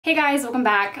Hey guys, welcome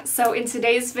back. So in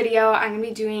today's video, I'm going to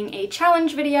be doing a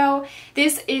challenge video.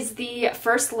 This is the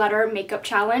first letter makeup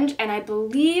challenge, and I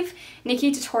believe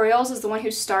Nikki Tutorials is the one who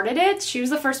started it. She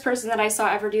was the first person that I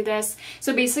saw ever do this.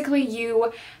 So basically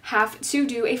you have to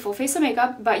do a full face of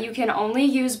makeup, but you can only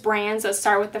use brands that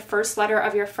start with the first letter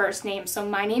of your first name. So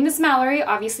my name is Mallory,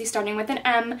 obviously starting with an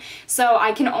M, so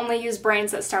I can only use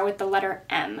brands that start with the letter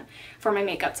M for my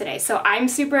makeup today. So I'm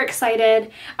super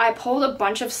excited. I pulled a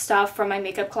bunch of stuff from my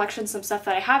makeup collection, some stuff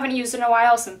that I haven't used in a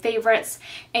while, some favorites,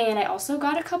 and I also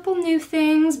got a couple new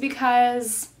things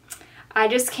because I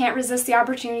just can't resist the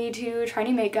opportunity to try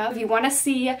new makeup. If you want to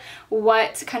see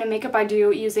what kind of makeup I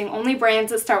do using only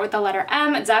brands that start with the letter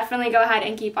M, definitely go ahead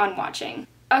and keep on watching.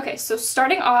 Okay, so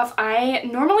starting off, I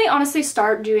normally honestly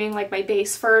start doing like my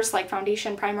base first, like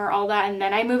foundation, primer, all that, and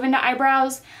then I move into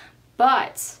eyebrows,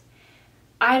 but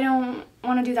I don't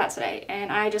want to do that today,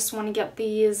 and I just want to get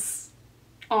these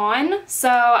on, so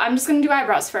I'm just going to do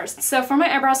eyebrows first. So for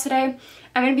my eyebrows today,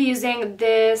 I'm going to be using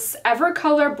this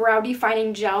Evercolor Brow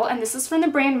Defining Gel, and this is from the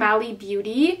brand Mally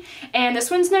Beauty, and this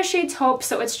one's in the shade Taupe,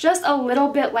 so it's just a little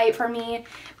bit light for me,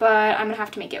 but I'm going to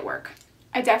have to make it work.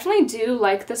 I definitely do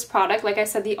like this product. Like I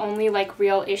said, the only like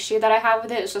real issue that I have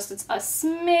with it is just it's a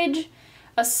smidge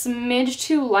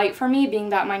too light for me, being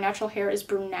that my natural hair is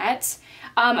brunette.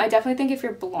 I definitely think if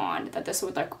you're blonde that this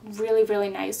would look really, really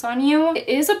nice on you. It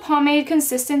is a pomade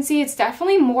consistency. It's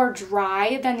definitely more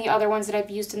dry than the other ones that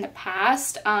I've used in the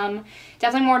past.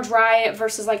 Definitely more dry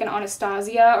versus like an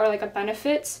Anastasia or like a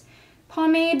Benefit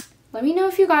pomade. Let me know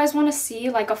if you guys want to see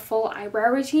like a full eyebrow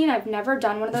routine. I've never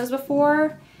done one of those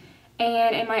before.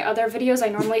 And in my other videos, I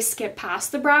normally skip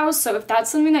past the brows. So if that's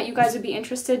something that you guys would be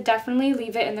interested, definitely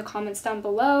leave it in the comments down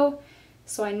below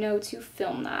so I know to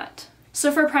film that. So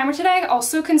for primer today, I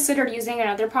also considered using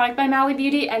another product by Mally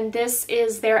Beauty, and this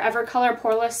is their Evercolor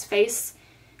Poreless Face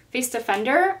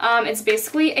Defender. It's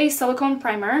basically a silicone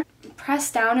primer.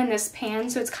 Pressed down in this pan,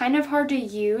 so it's kind of hard to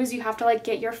use. You have to like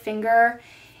get your finger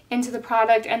into the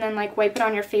product and then like wipe it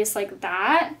on your face like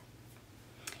that.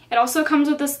 It also comes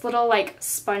with this little like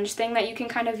sponge thing that you can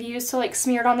kind of use to like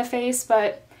smear it on the face,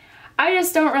 but I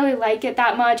just don't really like it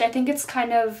that much. I think it's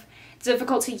kind of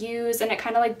difficult to use and it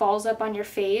kind of like balls up on your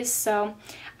face, so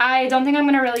I don't think I'm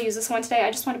going to really use this one today. I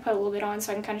just want to put a little bit on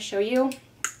so I can kind of show you.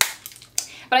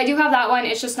 But I do have that one.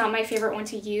 It's just not my favorite one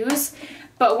to use.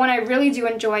 But one I really do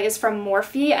enjoy is from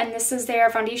Morphe, and this is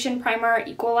their Foundation Primer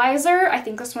Equalizer. I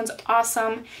think this one's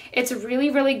awesome. It's a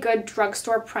really, really good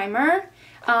drugstore primer.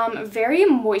 Very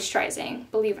moisturizing,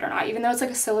 believe it or not. Even though it's like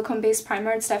a silicone-based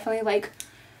primer, it's definitely like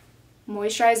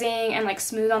moisturizing and like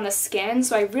smooth on the skin,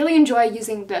 so I really enjoy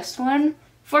using this one.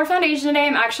 For foundation today,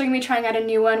 I'm actually going to be trying out a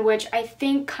new one, which I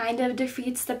think kind of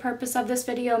defeats the purpose of this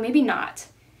video. Maybe not.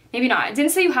 Maybe not. It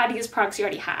didn't say you had to use products you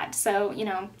already had, so, you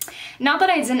know. Not that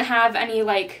I didn't have any,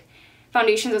 like,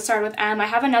 foundations that started with M. I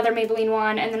have another Maybelline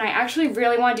one, and then I actually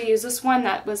really wanted to use this one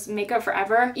that was Makeup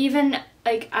Forever. Even,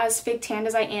 like, as fake tanned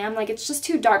as I am, like, it's just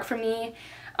too dark for me.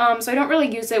 So I don't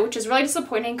really use it, which is really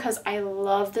disappointing because I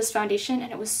love this foundation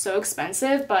and it was so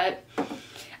expensive, but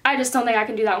I just don't think I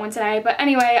can do that one today. But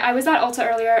anyway, I was at Ulta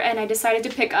earlier and I decided to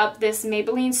pick up this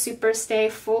Maybelline Superstay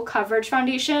Full Coverage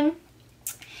Foundation.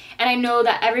 And I know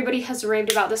that everybody has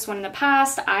raved about this one in the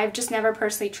past. I've just never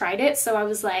personally tried it, so I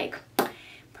was like,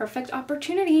 perfect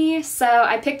opportunity. So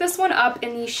I picked this one up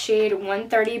in the shade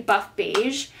 130 Buff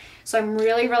Beige. So I'm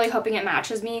really, really hoping it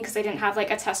matches me because I didn't have like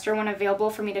a tester one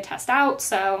available for me to test out,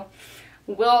 so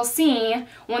we'll see.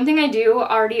 One thing I do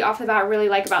already off the bat really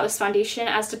like about this foundation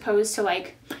as opposed to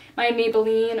like my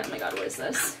Maybelline, oh my god, what is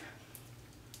this?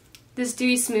 This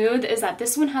Dewy Smooth, is that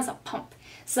this one has a pump.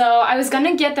 So I was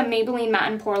gonna get the Maybelline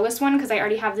Matte and Poreless one because I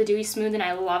already have the Dewy Smooth and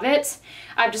I love it.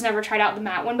 I've just never tried out the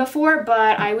matte one before,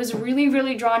 but I was really,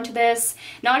 really drawn to this.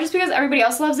 Not just because everybody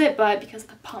else loves it, but because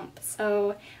of the pump.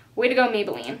 So way to go,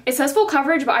 Maybelline. It says full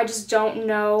coverage, but I just don't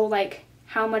know like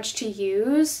how much to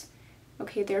use.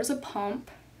 Okay, there's a pump.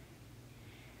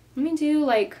 Let me do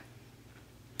like,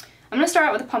 I'm gonna start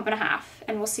out with a pump and a half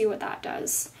and we'll see what that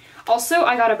does. Also,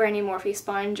 I got a brand new Morphe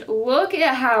sponge. Look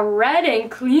at how red and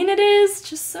clean it is.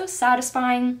 Just so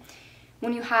satisfying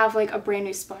when you have like a brand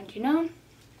new sponge, you know?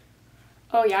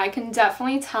 Oh yeah, I can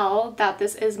definitely tell that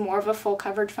this is more of a full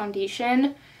coverage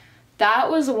foundation. That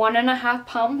was 1.5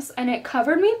 pumps and it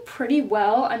covered me pretty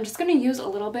well. I'm just going to use a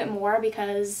little bit more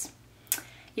because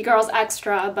you girl's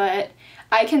extra, but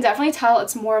I can definitely tell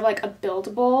it's more of like a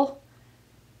buildable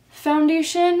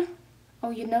foundation. Oh,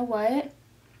 you know what?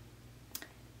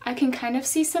 I can kind of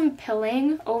see some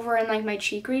pilling over in like my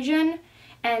cheek region,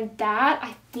 and that,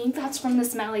 I think that's from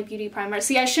this Mally Beauty primer.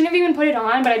 See, I shouldn't have even put it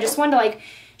on, but I just wanted to like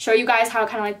show you guys how it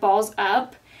kind of like balls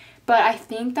up. but I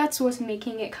think that's what's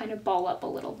making it kind of ball up a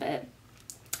little bit.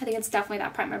 I think it's definitely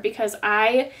that primer, because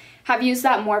I have used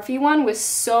that Morphe one with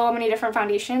so many different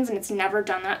foundations and it's never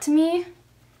done that to me.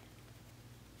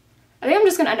 I think I'm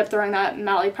just going to end up throwing that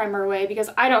Mally primer away because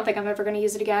I don't think I'm ever going to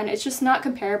use it again. It's just not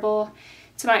comparable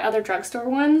to my other drugstore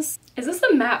ones. Is this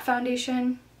the matte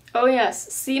foundation? Oh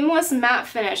yes, Seamless Matte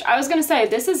Finish. I was going to say,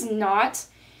 this is not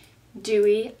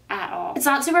dewy at all. It's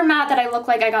not super matte that I look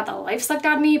like I got the life sucked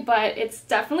out of me, but it's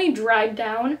definitely dried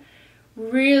down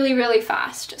really, really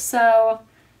fast. So,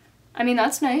 I mean,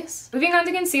 that's nice. Moving on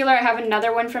to concealer, I have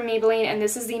another one from Maybelline, and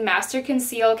this is the Master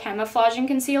Conceal Camouflaging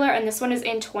Concealer, and this one is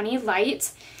in 20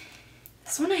 Light.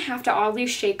 This one I have to oddly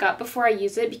shake up before I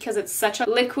use it because it's such a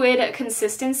liquid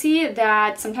consistency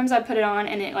that sometimes I put it on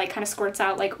and it like kind of squirts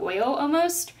out like oil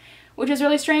almost, which is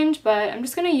really strange, but I'm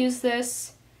just going to use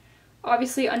this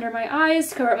obviously under my eyes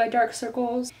to cover up my dark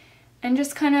circles and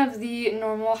just kind of the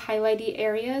normal highlighty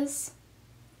areas.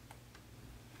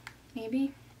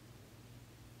 Maybe.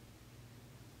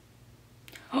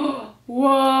 Oh,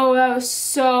 whoa, that was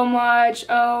so much.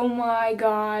 Oh my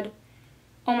god.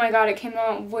 Oh my god, it came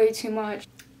out way too much.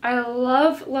 I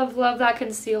love, love, love that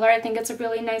concealer. I think it's a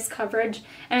really nice coverage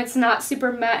and it's not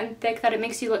super matte and thick that it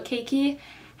makes you look cakey.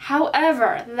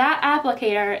 However, that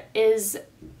applicator is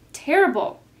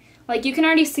terrible. Like, you can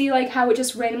already see like how it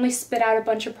just randomly spit out a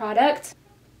bunch of product.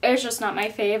 It's just not my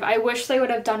fave. I wish they would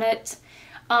have done it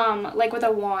like with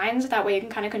a wand. That way you can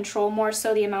kind of control more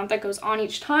so the amount that goes on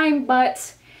each time,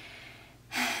 but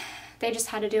they just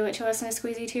had to do it to us in a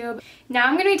squeezy tube. Now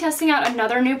I'm going to be testing out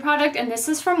another new product, and this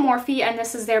is from Morphe, and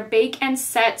this is their Bake and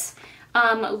Set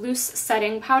Loose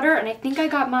Setting Powder, and I think I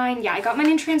got mine, yeah, I got mine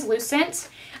in translucent.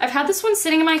 I've had this one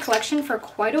sitting in my collection for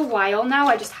quite a while now,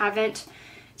 I just haven't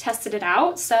tested it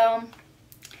out, so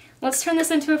let's turn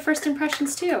this into a first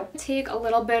impressions too. Take a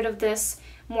little bit of this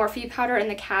Morphe powder in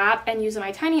the cap and use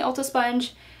my tiny Ulta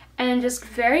sponge and just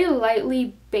very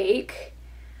lightly bake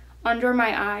under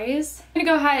my eyes. I'm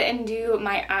gonna go ahead and do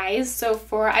my eyes. So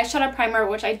for eyeshadow primer,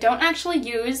 which I don't actually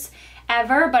use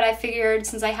ever, but I figured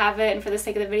since I have it and for the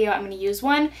sake of the video, I'm gonna use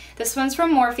one. This one's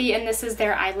from Morphe, and this is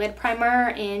their eyelid primer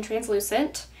in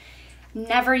translucent.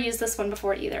 Never used this one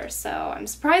before either, so I'm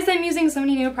surprised I'm using so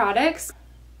many new products.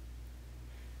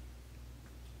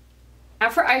 Now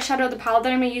for eyeshadow, the palette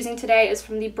that I'm using today is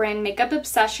from the brand Makeup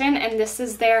Obsession, and this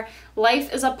is their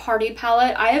Life is a Party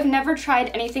palette. I have never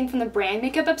tried anything from the brand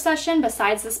Makeup Obsession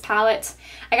besides this palette.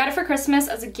 I got it for Christmas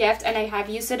as a gift, and I have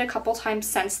used it a couple times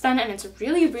since then, and it's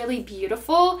really, really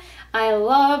beautiful. I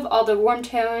love all the warm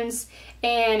tones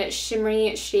and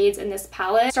shimmery shades in this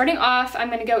palette. Starting off, I'm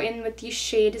going to go in with the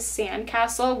shade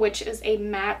Sandcastle, which is a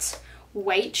matte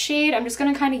white shade. I'm just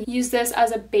going to kind of use this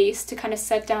as a base to kind of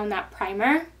set down that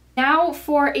primer. Now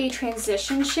for a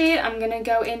transition shade, I'm going to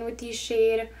go in with the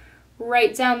shade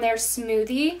right down there,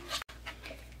 Smoothie,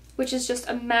 which is just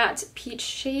a matte peach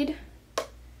shade.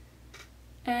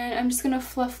 And I'm just going to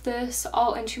fluff this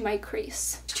all into my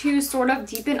crease. To sort of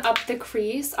deepen up the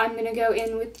crease, I'm going to go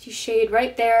in with the shade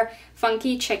right there,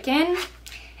 Funky Chicken.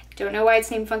 Don't know why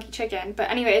it's named Funky Chicken, but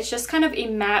anyway, it's just kind of a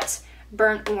matte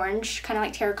burnt orange, kind of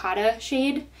like terracotta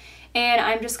shade. And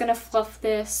I'm just going to fluff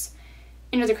this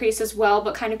into the crease as well,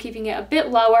 but kind of keeping it a bit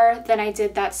lower than I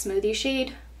did that Smoothie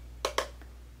shade.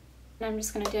 And I'm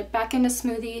just going to dip back into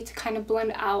Smoothie to kind of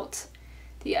blend out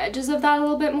the edges of that a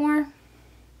little bit more.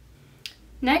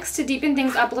 Next, to deepen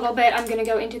things up a little bit, I'm going to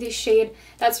go into the shade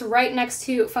that's right next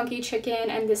to Funky Chicken,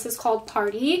 and this is called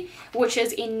Party, which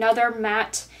is another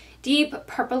matte, deep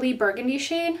purpley burgundy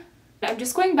shade. I'm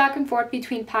just going back and forth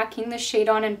between packing the shade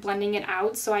on and blending it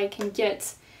out so I can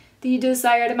get the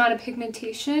desired amount of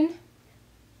pigmentation.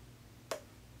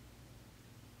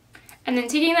 And then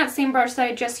taking that same brush that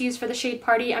I just used for the shade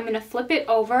Party, I'm going to flip it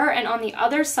over, and on the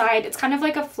other side, it's kind of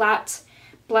like a flat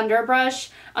blender brush.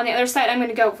 On the other side, I'm going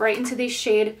to go right into the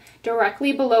shade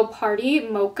directly below Party,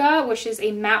 Mocha, which is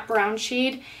a matte brown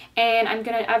shade, and I'm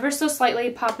going to ever so slightly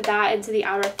pop that into the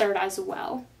outer third as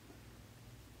well.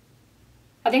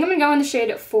 I think I'm going to go in the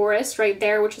shade Forest right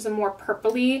there, which is a more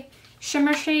purpley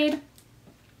shimmer shade.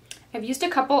 I've used a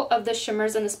couple of the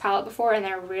shimmers in this palette before, and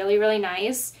they're really, really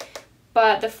nice.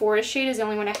 But the Forest shade is the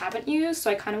only one I haven't used, so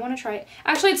I kind of want to try it.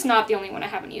 Actually, it's not the only one I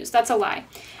haven't used. That's a lie.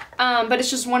 But it's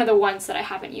just one of the ones that I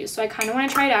haven't used, so I kind of want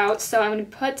to try it out. So I'm going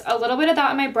to put a little bit of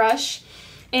that on my brush,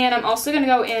 and I'm also going to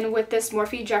go in with this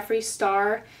Morphe Jeffree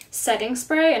Star setting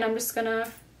spray, and I'm just going to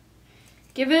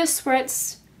give it a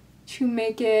spritz to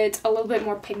make it a little bit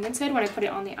more pigmented when I put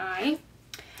it on the eye.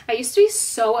 I used to be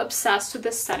so obsessed with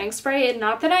this setting spray, and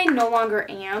not that I no longer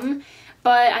am,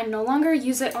 but I no longer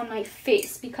use it on my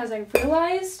face because I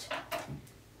realized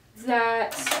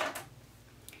that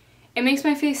it makes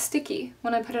my face sticky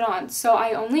when I put it on. So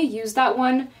I only use that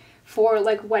one for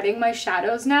like wetting my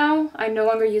shadows now. I no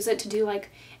longer use it to do like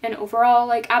an overall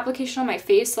like application on my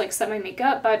face, like set my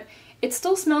makeup, but it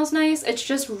still smells nice. It's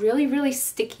just really, really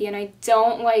sticky and I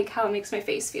don't like how it makes my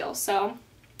face feel. So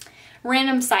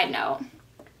random side note.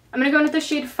 I'm gonna go into the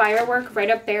shade Firework right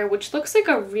up there, which looks like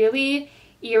a really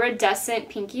iridescent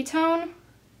pinky tone.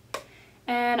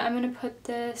 And I'm gonna put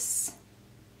this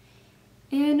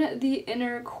in the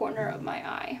inner corner of my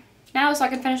eye. Now, so I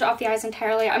can finish off the eyes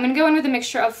entirely, I'm gonna go in with a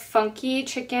mixture of Funky,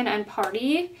 Chicken, and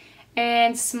Party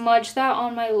and smudge that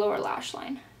on my lower lash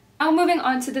line. Now moving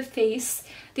on to the face.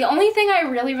 The only thing I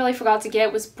really forgot to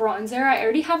get was bronzer. I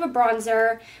already have a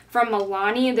bronzer from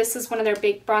Milani. This is one of their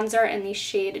big bronzer in the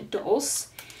shade Dulce.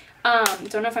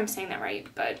 Don't know if I'm saying that right,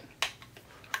 but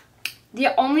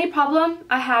the only problem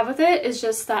I have with it is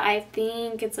just that I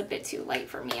think it's a bit too light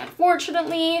for me,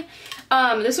 unfortunately.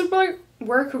 This would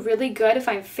work really good if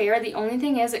I'm fair. The only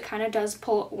thing is it kind of does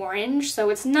pull orange, so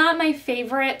it's not my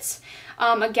favorite,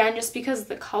 again, just because of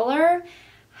the color.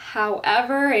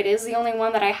 However, it is the only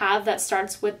one that I have that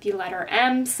starts with the letter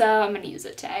M, so I'm going to use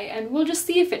it today, and we'll just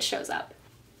see if it shows up.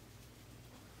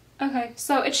 Okay,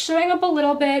 so it's showing up a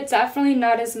little bit, definitely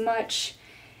not as much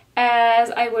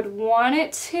as I would want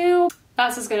it to.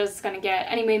 That's as good as it's going to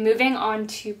get. Anyway, moving on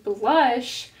to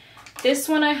blush. This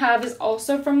one I have is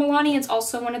also from Milani. It's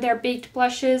also one of their baked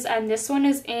blushes, and this one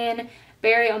is in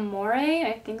Berry Amore.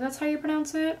 I think that's how you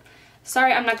pronounce it.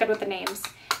 Sorry, I'm not good with the names.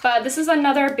 But this is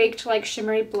another baked like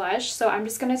shimmery blush, so I'm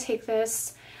just going to take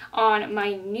this on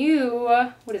my new,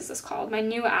 what is this called? My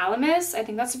new Alamis, I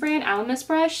think that's the brand, Alamis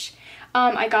brush.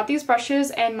 I got these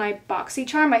brushes in my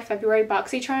BoxyCharm, my February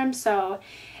BoxyCharm, so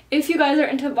if you guys are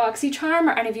into BoxyCharm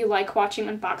or any of you like watching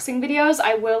unboxing videos,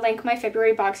 I will link my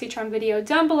February BoxyCharm video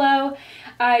down below.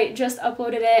 I just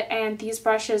uploaded it and these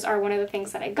brushes are one of the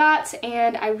things that I got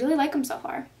and I really like them so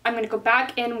far. I'm going to go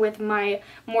back in with my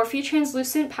Morphe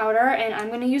translucent powder and I'm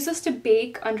going to use this to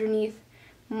bake underneath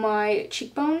my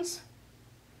cheekbones.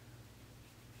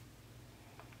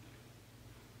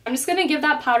 I'm just going to give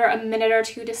that powder a minute or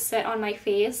two to sit on my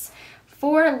face.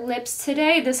 For lips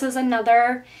today, this is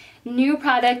another new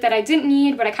product that I didn't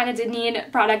need, but I kind of did need,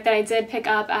 product that I did pick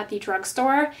up at the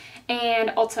drugstore and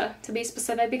Ulta to be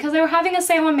specific, because they were having a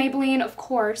sale on Maybelline, of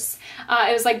course.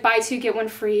 It was like buy two get one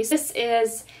free. This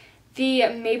is the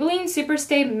Maybelline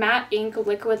Superstay Matte Ink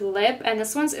Liquid Lip, and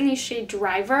this one's in the shade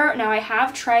Driver. Now I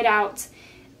have tried out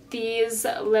these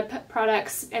lip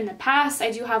products in the past.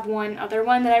 I do have one other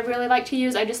one that I really like to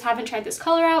use. I just haven't tried this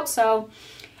color out, so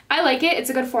I like it. It's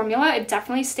a good formula. It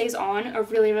definitely stays on a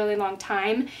really long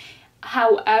time.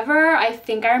 However, I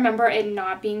think I remember it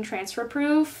not being transfer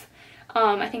proof.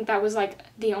 I think that was like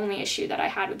the only issue that I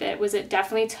had with it, was it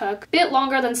definitely took a bit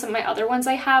longer than some of my other ones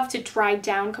I have to dry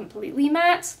down completely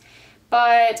matte.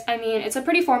 But I mean, it's a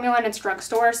pretty formula and it's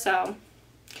drugstore, so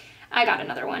I got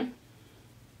another one.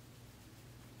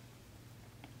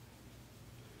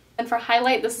 And for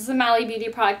highlight, this is a Mally Beauty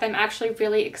product I'm actually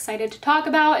really excited to talk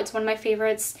about. It's one of my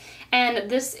favorites, and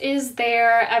this is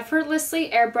their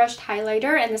Effortlessly Airbrushed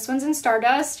Highlighter, and this one's in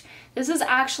Stardust. This is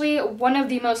actually one of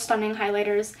the most stunning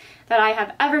highlighters that I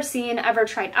have ever seen, ever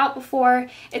tried out before.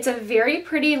 It's a very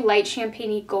pretty light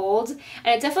champagne-y gold,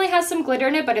 and it definitely has some glitter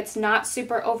in it, but it's not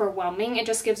super overwhelming. It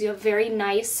just gives you a very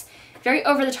nice, very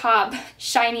over-the-top,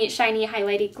 shiny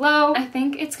highlighty glow. I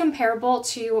think it's comparable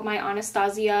to my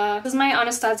Anastasia. This is my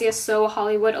Anastasia So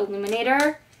Hollywood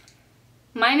Illuminator.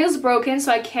 Mine is broken,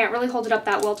 so I can't really hold it up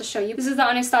that well to show you. This is the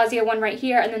Anastasia one right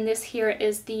here, and then this here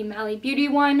is the Mally Beauty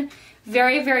one.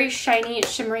 Very shiny,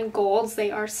 shimmering golds.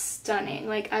 They are stunning.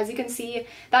 Like, as you can see,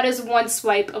 that is one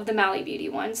swipe of the Mally Beauty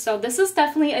one. So this is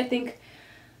definitely, I think,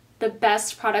 the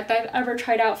best product I've ever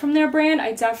tried out from their brand.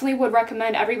 I definitely would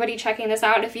recommend everybody checking this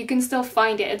out if you can still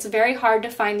find it. It's very hard to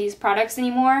find these products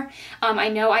anymore. I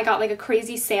know I got like a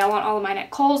crazy sale on all of mine at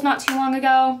Kohl's not too long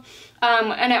ago.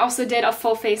 And I also did a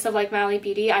full face of like Mally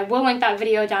Beauty. I will link that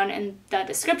video down in the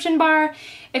description bar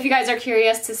if you guys are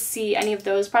curious to see any of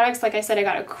those products. Like I said, I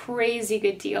got a crazy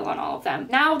good deal on all of them.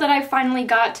 Now that I finally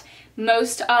got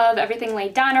most of everything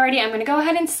laid down already, I'm going to go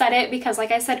ahead and set it, because like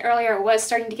I said earlier, it was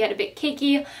starting to get a bit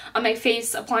cakey on my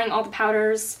face, applying all the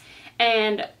powders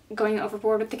and going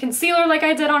overboard with the concealer like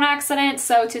I did on accident.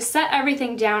 So to set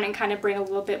everything down and kind of bring a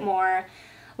little bit more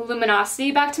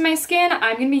luminosity back to my skin,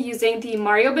 I'm going to be using the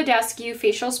Mario Badescu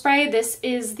facial spray. This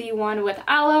is the one with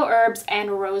aloe, herbs,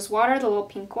 and rose water, the little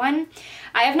pink one.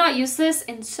 I have not used this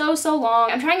in so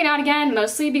long. I'm trying it out again,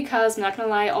 mostly because, I'm not gonna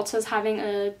lie, Ulta's having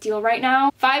a deal right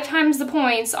now. 5 times the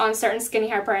points on certain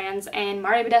skincare brands, and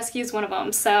Mario Badescu is one of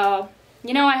them, so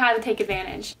you know I had to take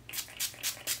advantage.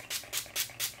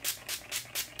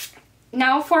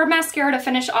 Now for mascara to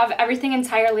finish off everything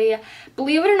entirely.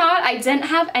 Believe it or not, I didn't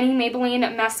have any Maybelline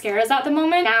mascaras at the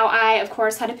moment. Now I, of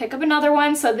course, had to pick up another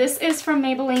one. So this is from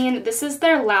Maybelline. This is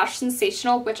their Lash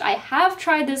Sensational, which I have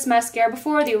tried this mascara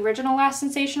before, the original Lash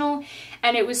Sensational,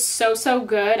 and it was so, so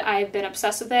good. I've been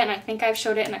obsessed with it, and I think I've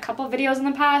showed it in a couple of videos in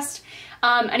the past.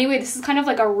 Anyway, this is kind of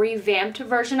like a revamped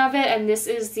version of it, and this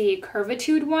is the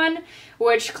Curvitude one,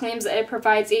 which claims that it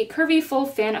provides a curvy full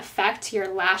fan effect to your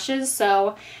lashes.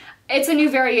 So it's a new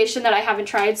variation that I haven't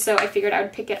tried, so I figured I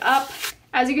would pick it up.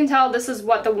 As you can tell, this is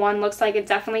what the one looks like. It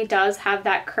definitely does have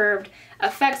that curved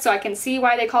effect, so I can see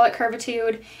why they call it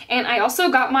Curvitude. And I also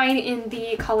got mine in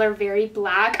the color Very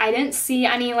Black. I didn't see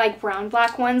any like brown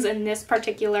black ones in this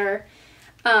particular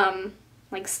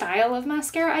like style of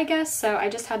mascara, I guess, so I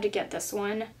just had to get this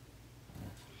one.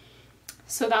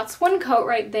 So that's one coat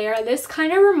right there. This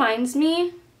kind of reminds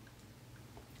me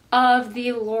of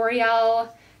the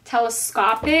L'Oreal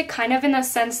Telescopic, kind of in the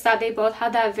sense that they both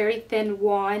had that very thin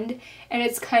wand, and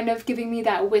it's kind of giving me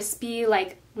that wispy,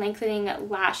 like lengthening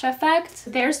lash effect.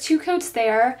 There's two coats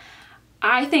there.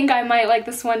 I think I might like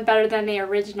this one better than the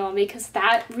original because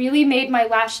that really made my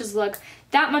lashes look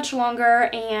that much longer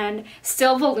and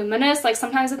still voluminous. Like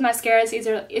sometimes with mascaras,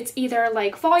 it's either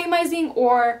like volumizing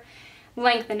or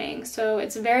lengthening. So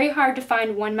it's very hard to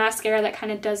find one mascara that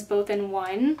kind of does both in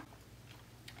one.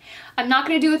 I'm not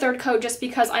going to do a third coat just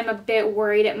because I'm a bit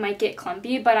worried it might get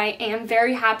clumpy, but I am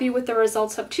very happy with the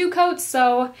results of two coats.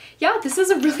 So yeah, this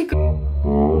is a really good...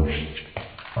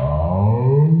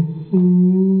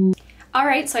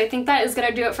 Alright, so I think that is going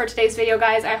to do it for today's video,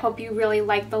 guys. I hope you really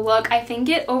liked the look. I think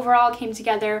it overall came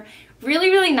together really,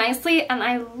 really nicely, and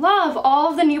I love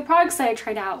all of the new products that I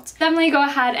tried out. Definitely go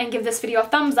ahead and give this video a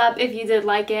thumbs up if you did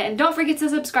like it, and don't forget to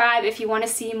subscribe if you want to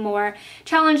see more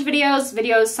challenge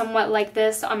videos somewhat like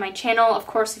this on my channel. Of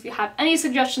course, if you have any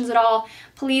suggestions at all,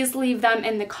 please leave them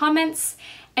in the comments,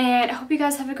 and I hope you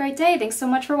guys have a great day. Thanks so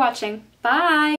much for watching. Bye!